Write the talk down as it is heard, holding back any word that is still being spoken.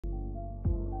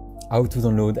How to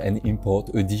download and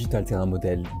import a digital terrain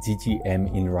model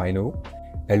DTM in Rhino.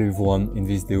 Hello everyone, in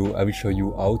this video I will show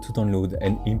you how to download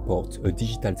and import a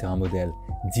digital terrain model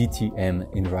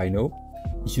DTM in Rhino.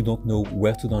 If you don't know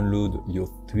where to download your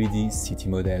 3D city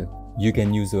model, you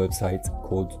can use a website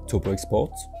called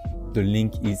TopoExport. The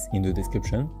link is in the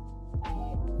description.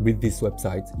 With this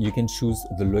website, you can choose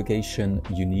the location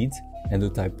you need and the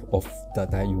type of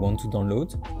data you want to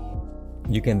download.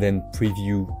 You can then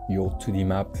preview your 2D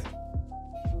map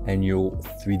and your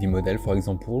 3D model, for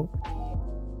example,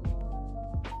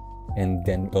 and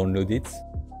then download it.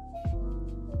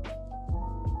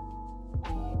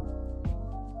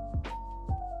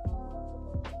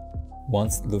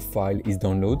 Once the file is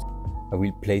downloaded, I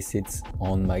will place it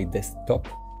on my desktop.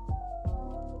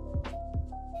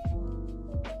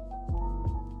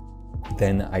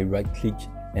 Then I right-click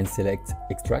and select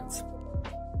Extract.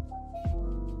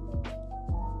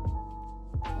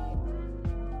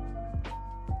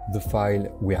 The file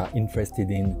we are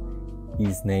interested in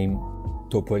is named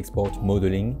TopoExport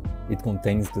Modeling. It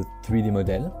contains the 3D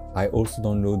model. I also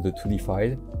download the 2D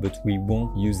file, but we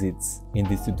won't use it in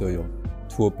this tutorial.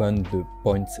 To open the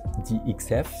point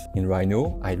DXF in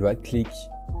Rhino, I right-click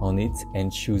on it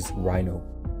and choose Rhino.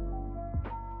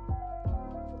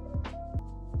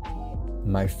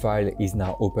 My file is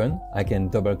now open. I can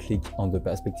double-click on the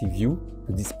perspective view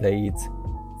to display it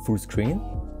full screen.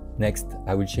 Next,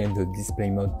 I will change the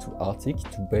display mode to Arctic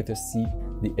to better see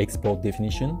the export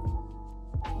definition.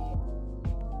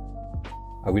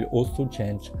 I will also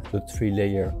change the 3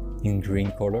 layer in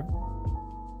green color.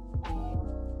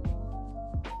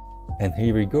 And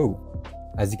here we go.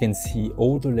 As you can see,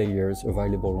 all the layers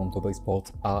available on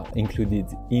TopoExport are included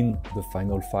in the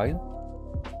final file.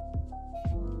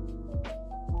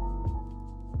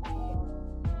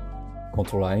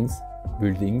 Contour lines,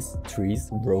 buildings, trees,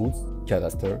 roads,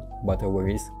 cadaster,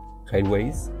 waterways,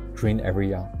 railways, green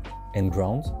area, and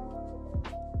ground.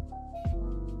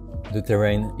 The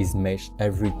terrain is meshed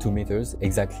every 2 meters,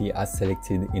 exactly as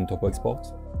selected in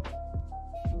TopoExport.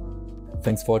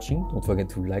 Thanks for watching. Don't forget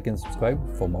to like and subscribe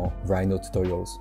for more Rhino tutorials.